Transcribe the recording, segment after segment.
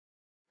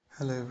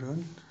Hello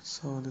everyone,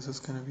 so this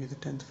is going to be the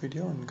 10th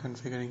video on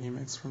configuring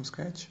Emacs from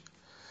scratch.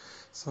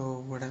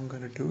 So what I'm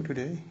going to do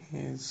today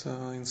is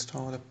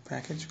install a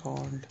package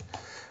called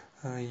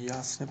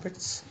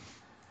yasnippets,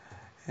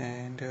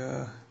 and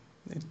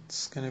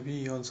it's going to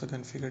be also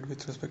configured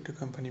with respect to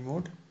company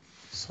mode.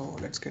 So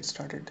let's get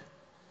started.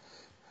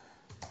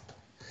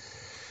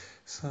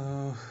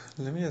 So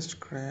let me just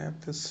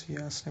grab this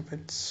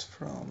yasnippets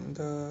from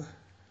the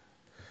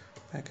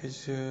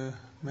package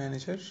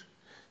manager.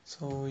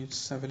 So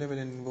it's available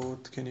in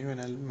both GNU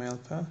and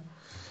Alpha.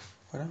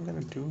 What I'm going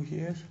to do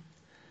here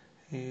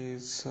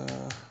is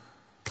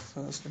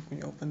first let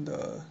me open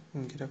the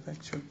Github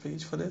actual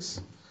page for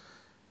this.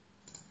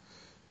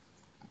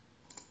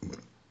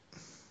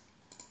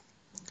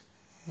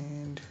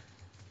 And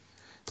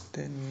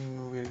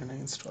then we're going to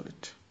install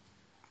it.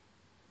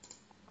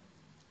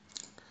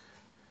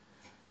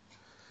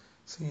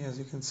 So as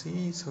you can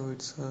see, so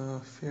it's a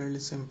fairly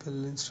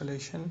simple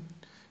installation.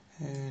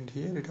 And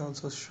here it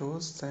also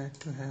shows that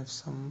you have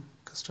some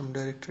custom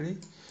directory.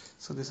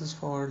 So this is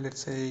for,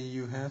 let's say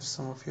you have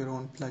some of your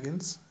own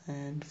plugins,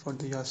 and for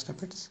the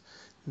yasnippets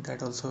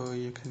that also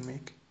you can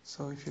make.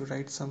 So if you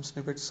write some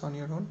snippets on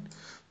your own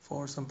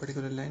for some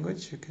particular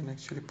language, you can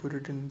actually put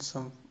it in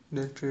some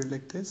directory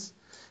like this,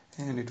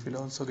 and it will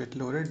also get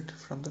loaded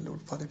from the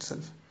load path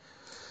itself.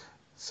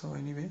 So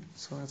anyway,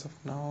 so as of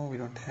now we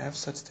don't have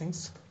such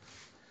things.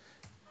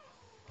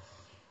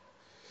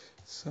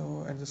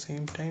 So at the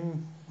same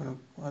time, one of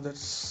other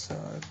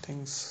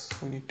things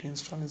we need to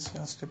install is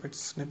yasnippets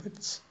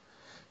snippets.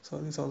 So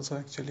this also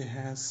actually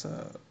has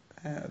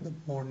the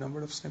more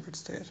number of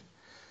snippets there.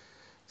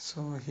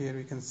 So here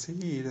we can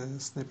see the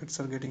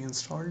snippets are getting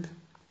installed.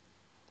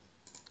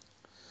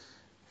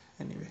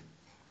 Anyway,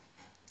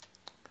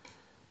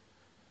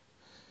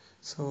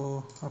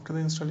 so after the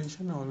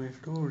installation, all we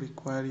have to do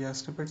require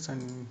yasnippets,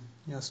 and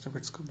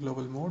yasnippets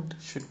global mode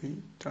should be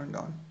turned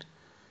on.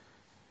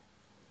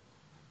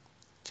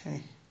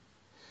 Okay,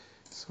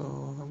 so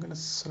I'm gonna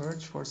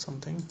search for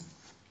something.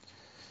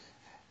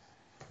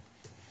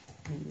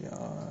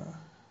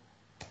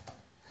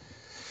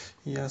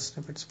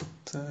 Snippets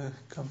with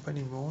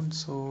company mode.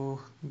 So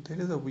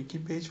there is a wiki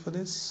page for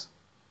this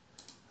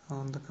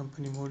on the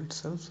company mode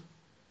itself.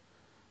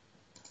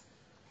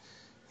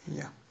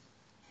 Yeah,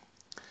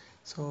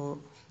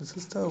 so this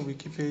is the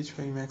wiki page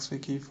for Emacs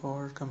wiki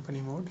for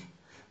company mode,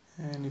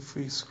 and if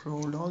we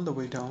scroll all the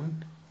way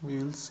down, we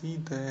will see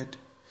that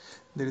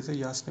there is a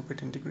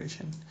yasnippet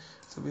integration.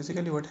 So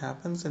basically what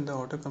happens in the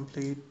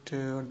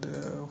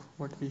autocomplete,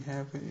 what we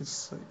have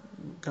is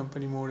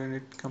company mode, and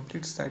it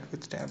completes that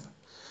with tab.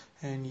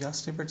 And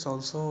yasnippets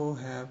also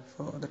have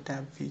the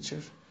tab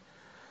feature.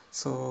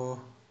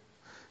 So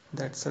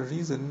that's the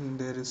reason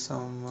there is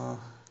some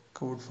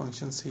code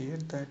functions here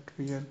that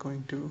we are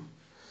going to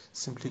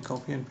simply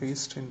copy and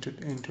paste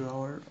into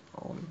our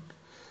own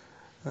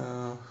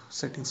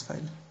settings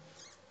file.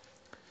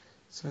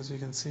 So as you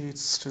can see,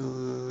 it's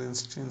still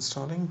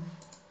installing.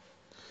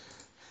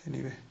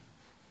 Anyway,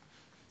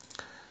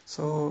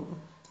 so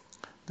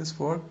this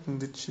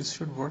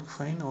should work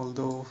fine,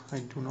 although I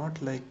do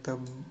not like the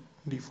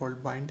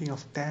default binding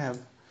of tab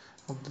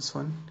of this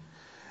one.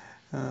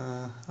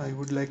 I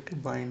would like to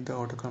bind the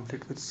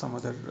autocomplete with some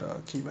other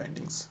key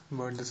bindings,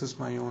 but this is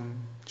my own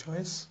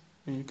choice.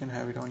 You can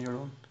have it on your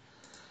own.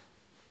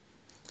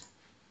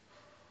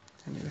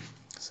 Anyway,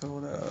 so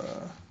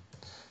the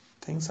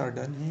things are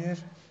done here.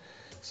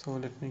 So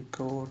let me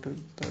go to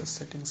the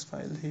settings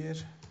file here.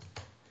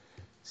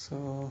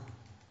 So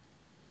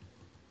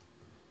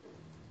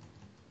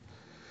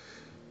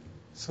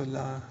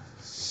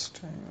last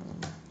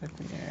time, let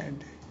me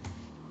add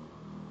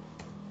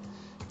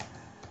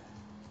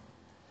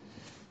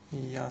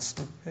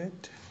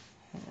yasnippet,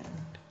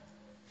 and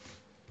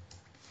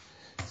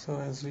so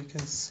as we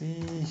can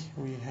see,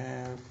 we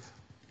have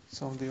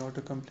some of the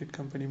autocomplete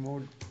company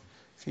mode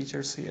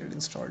features here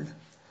installed.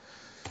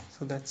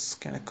 So that's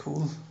kind of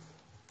cool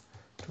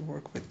to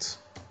work with.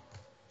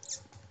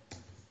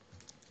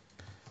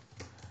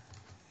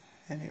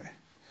 Anyway,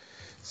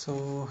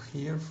 so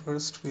here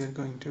first we are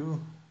going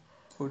to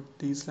put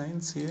these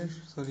lines here.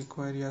 So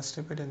require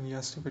yasnippet and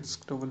yasnippet's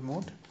global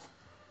mode,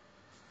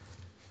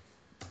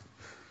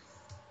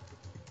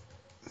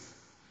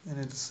 and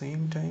at the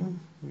same time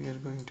we are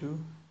going to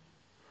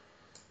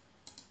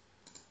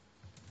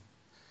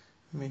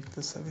make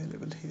this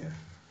available here.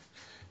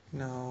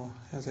 Now,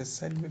 as I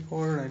said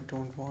before, I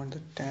don't want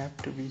the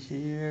tab to be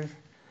here,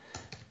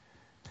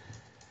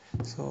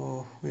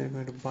 so we are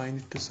going to bind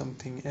it to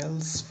something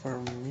else. For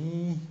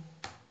me,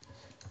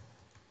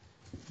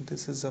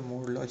 this is a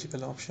more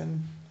logical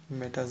option,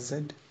 meta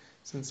Z,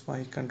 since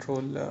my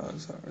control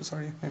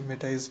my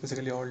meta is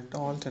basically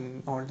alt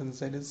and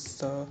Z is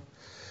the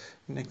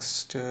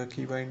next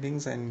key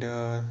bindings, and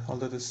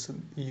although this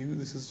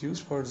is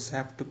used for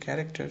zap to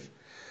character,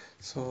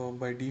 so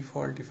by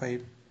default if I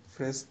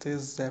press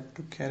this zap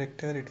to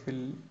character, it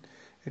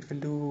will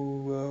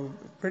do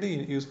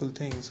pretty useful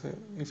things. So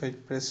if I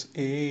press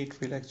A, it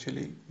will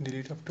actually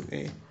delete up to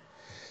A.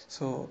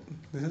 So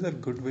this is a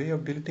good way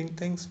of deleting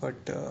things, but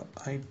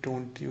I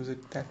don't use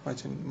it that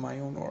much in my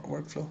own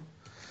workflow,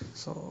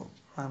 so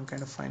I'm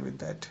kind of fine with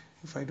that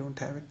if I don't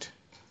have it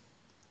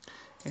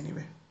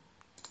anyway.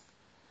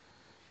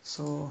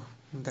 So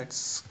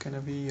that's gonna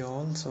be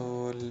all.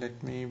 So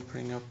let me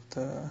bring up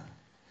the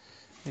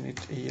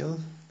init el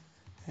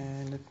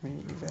and let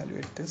me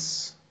evaluate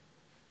this.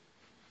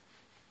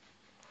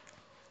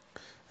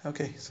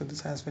 Okay, so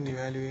this has been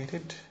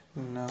evaluated.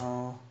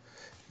 Now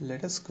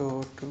let us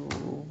go to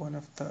one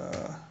of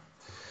the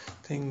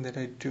thing that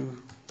I do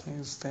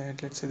is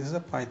that, let's say this is a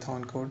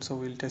Python code, so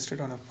we'll test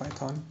it on a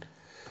Python.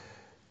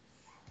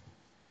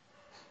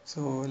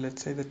 So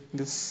let's say that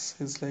this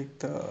is like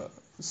the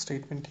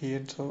statement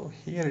here. So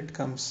here it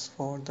comes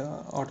for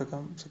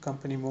the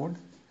company mode.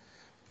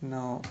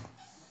 Now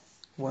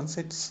once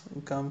it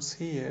comes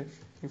here,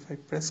 if I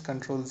press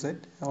Ctrl Z,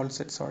 Alt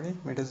Z, sorry,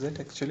 Meta Z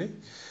actually,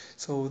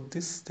 so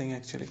this thing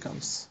actually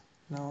comes.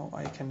 Now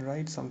I can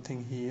write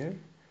something here,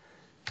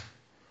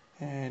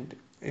 and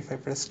if I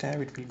press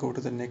tab it will go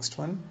to the next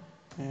one,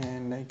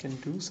 and I can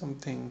do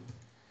something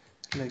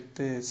like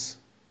this,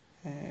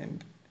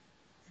 and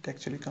it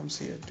actually comes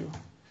here too.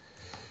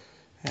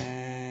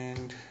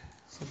 And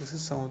so this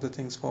is some of the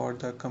things for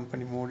the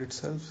company mode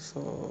itself.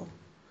 So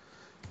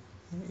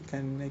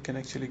I can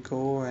actually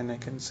go and I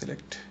can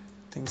select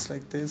things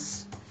like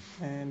this,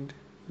 and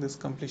this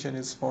completion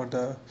is for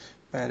the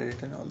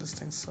parrot and all these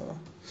things.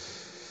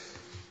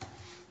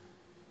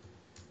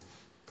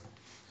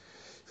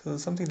 So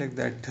something like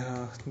that.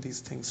 These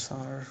things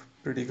are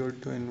pretty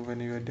good when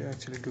you are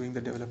actually doing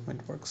the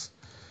development works.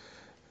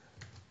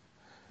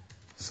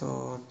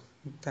 So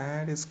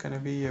that is gonna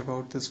be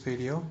about this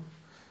video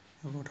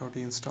about how to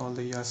install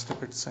the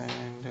yasnippets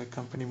and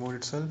company mode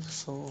itself.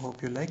 So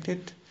hope you liked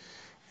it,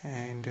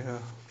 and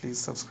please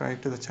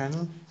subscribe to the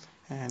channel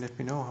and let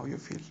me know how you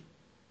feel.